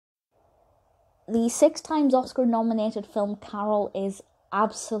The 6 times Oscar nominated film Carol is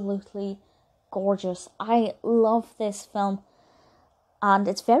absolutely gorgeous. I love this film, and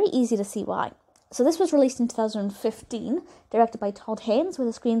it's very easy to see why. So this was released in 2015, directed by Todd Haynes, with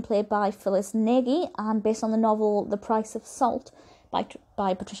a screenplay by Phyllis Nagy, and based on the novel The Price of Salt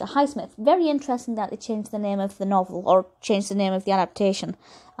by Patricia Highsmith. Very interesting that they changed the name of the novel, or changed the name of the adaptation.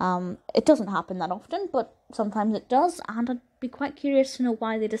 It doesn't happen that often, but sometimes it does, and I'd be quite curious to know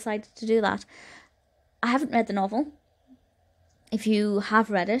why they decided to do that. I haven't read the novel. If you have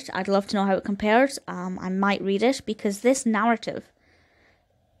read it, I'd love to know how it compares. I might read it, because this narrative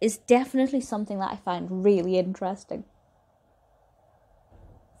is definitely something that I find really interesting.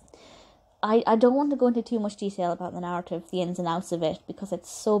 I don't want to go into too much detail about the narrative, the ins and outs of it, because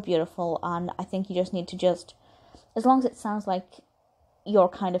it's so beautiful, and I think you just need to as long as it sounds like your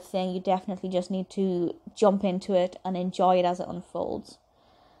kind of thing, you definitely just need to jump into it and enjoy it as it unfolds.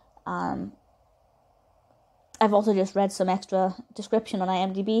 I've also just read some extra description on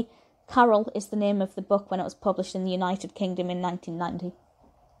IMDb. Karol is the name of the book when it was published in the United Kingdom in 1990.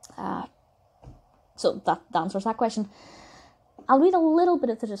 So that answers that question. I'll read a little bit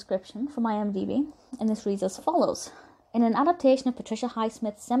of the description from IMDb, and this reads as follows. In an adaptation of Patricia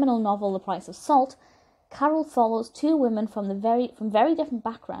Highsmith's seminal novel The Price of Salt, Carol follows 2 women from very different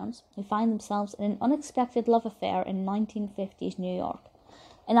backgrounds who find themselves in an unexpected love affair in 1950s New York.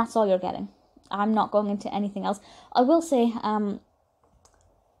 And that's all you're getting. I'm not going into anything else. I will say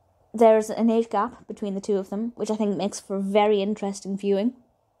there's an age gap between the 2 of them, which I think makes for very interesting viewing.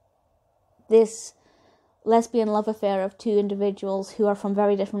 This lesbian love affair of 2 individuals who are from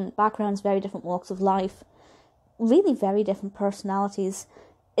very different backgrounds, very different walks of life, really very different personalities.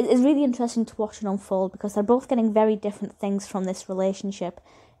 It is really interesting to watch it unfold, because they're both getting very different things from this relationship.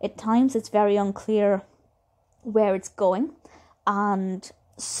 At times it's very unclear where it's going, and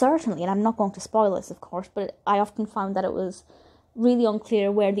certainly, and I'm not going to spoil this of course, but I often found that it was really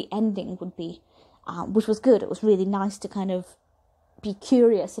unclear where the ending would be, which was good. It was really nice to kind of be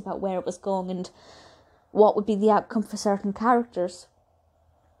curious about where it was going and what would be the outcome for certain characters.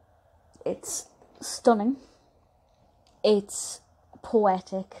 It's stunning. It's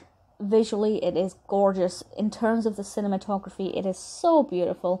poetic. Visually, it is gorgeous. In terms of the cinematography, it is so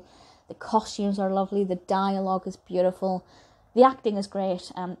beautiful. The costumes are lovely. The dialogue is beautiful. The acting is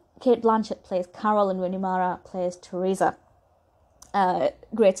great. Cate Blanchett plays Carol, and Rooney plays Therese.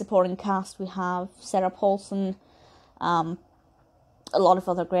 Great supporting cast. We have Sarah Paulson, a lot of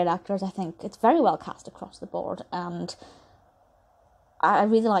other great actors. I think it's very well cast across the board, and I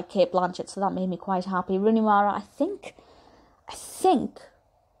really like Cate Blanchett, so that made me quite happy. Rooney Mara, I think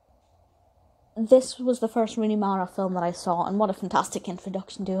this was the first Rooney Mara film that I saw, and what a fantastic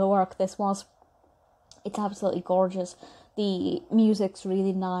introduction to her work this was. It's absolutely gorgeous. The music's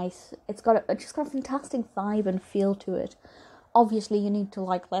really nice. It's just got a fantastic vibe and feel to it. Obviously, you need to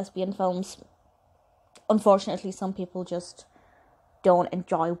like lesbian films. Unfortunately, some people just don't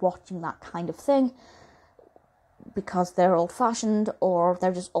enjoy watching that kind of thing because they're old-fashioned or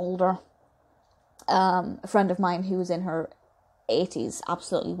they're just older. A friend of mine who was in her 80s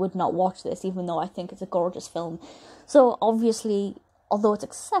absolutely would not watch this, even though I think it's a gorgeous film. So obviously, although it's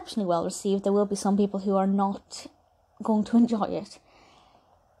exceptionally well received, there will be some people who are not going to enjoy it.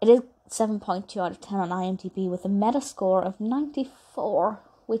 It is 7.2 out of 10 on IMDb with a Metascore of 94,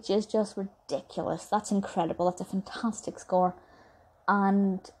 which is just ridiculous. That's incredible. That's a fantastic score.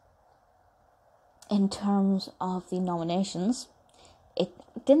 And in terms of the nominations, it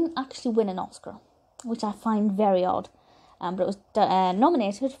didn't actually win an Oscar, which I find very odd. But it was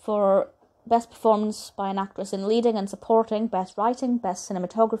nominated for Best Performance by an Actress in Leading and Supporting, Best Writing, Best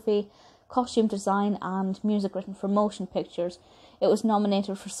Cinematography, Costume Design, and Music Written for Motion Pictures. It was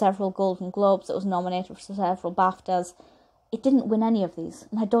nominated for several Golden Globes. It was nominated for several BAFTAs. It didn't win any of these,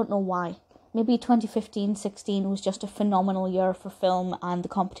 and I don't know why. Maybe 2015-16 was just a phenomenal year for film and the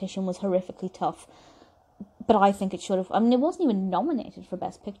competition was horrifically tough. But I think it should have... I mean, it wasn't even nominated for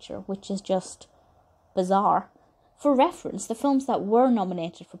Best Picture, which is just bizarre. For reference, the films that were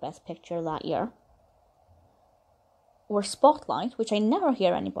nominated for Best Picture that year were Spotlight, which I never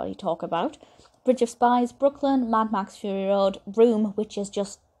hear anybody talk about, Bridge of Spies, Brooklyn, Mad Max Fury Road, Room, which is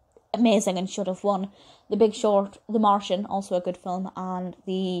just amazing and should have won, The Big Short, The Martian, also a good film, and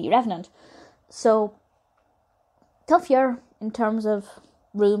The Revenant. So, tough year in terms of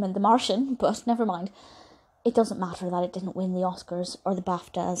Room and The Martian, but never mind. It doesn't matter that it didn't win the Oscars or the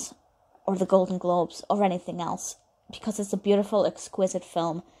BAFTAs or the Golden Globes or anything else, because it's a beautiful, exquisite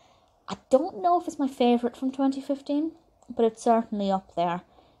film. I don't know if it's my favourite from 2015, but it's certainly up there.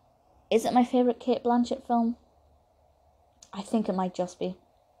 Is it my favourite Cate Blanchett film? I think it might just be.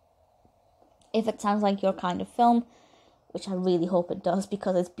 If it sounds like your kind of film, which I really hope it does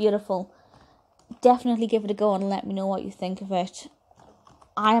because it's beautiful, definitely give it a go and let me know what you think of it.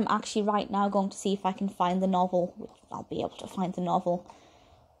 I am actually right now going to see if I can find the novel, which I'll be able to find the novel,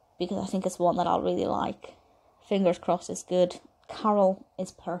 because I think it's one that I'll really like. Fingers crossed it's good. Karol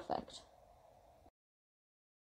is perfect.